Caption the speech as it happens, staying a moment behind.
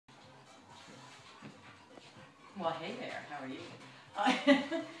Well, hey there, how are you?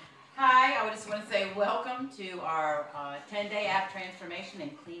 Hi, I just want to say welcome to our 10-day ab transformation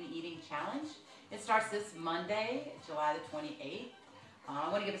and clean eating challenge. It starts this Monday, July the 28th. I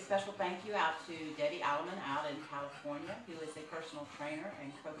want to give a special thank you out to Debbie Alleman out in California, who is a personal trainer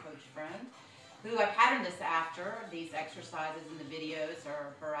and co-coach friend, who I patterned this after. These exercises and the videos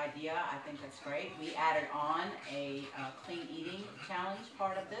are her idea. I think that's great. We added on a clean eating challenge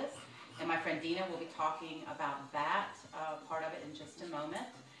part of this. And my friend Dina will be talking about that part of it in just a moment.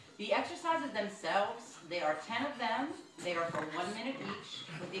 The exercises themselves, there are 10 of them. They are for 1 minute each,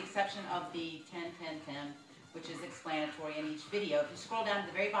 with the exception of the 10-10-10, which is explanatory in each video. If you scroll down to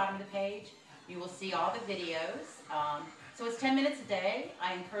the very bottom of the page, you will see all the videos. So it's 10 minutes a day.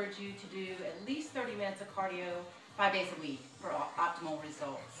 I encourage you to do at least 30 minutes of cardio 5 days a week for optimal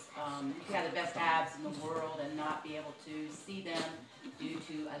results. You can have the best abs in the world and not be able to see them due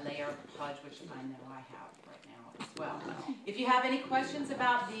to a layer of pudge, which I know I have right now as well. If you have any questions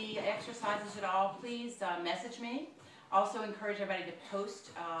about the exercises at all, please message me. Also encourage everybody to post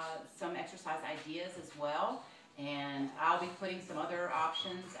some exercise ideas as well. And I'll be putting some other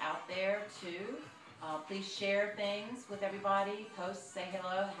options out there too. Please share things with everybody. Post, say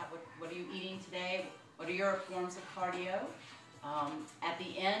hello. What are you eating today? What are your forms of cardio? At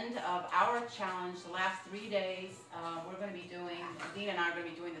the end of our challenge, the last 3 days, we're going to be doing, Dina and I are going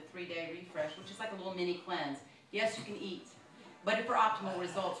to be doing the 3-day refresh, which is like a little mini cleanse. Yes, you can eat, but for optimal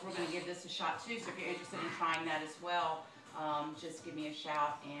results, we're going to give this a shot too. So if you're interested in trying that as well, just give me a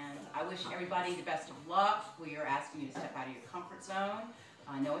shout. And I wish everybody the best of luck. We are asking you to step out of your comfort zone.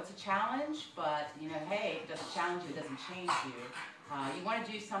 I know it's a challenge, but you know, hey, it doesn't challenge you, it doesn't change you. You want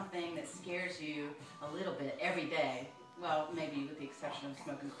to do something that scares you a little bit every day. Well, maybe with the exception of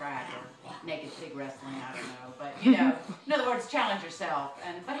smoking crack or naked pig wrestling, I don't know. But, you know, in other words, challenge yourself.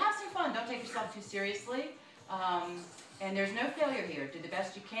 But have some fun. Don't take yourself too seriously. And there's no failure here. Do the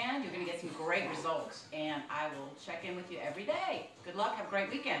best you can. You're going to get some great results. And I will check in with you every day. Good luck. Have a great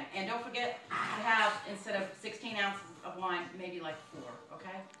weekend. And don't forget to have, instead of 16 ounces of wine, maybe like 4,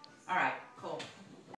 okay? All right, cool.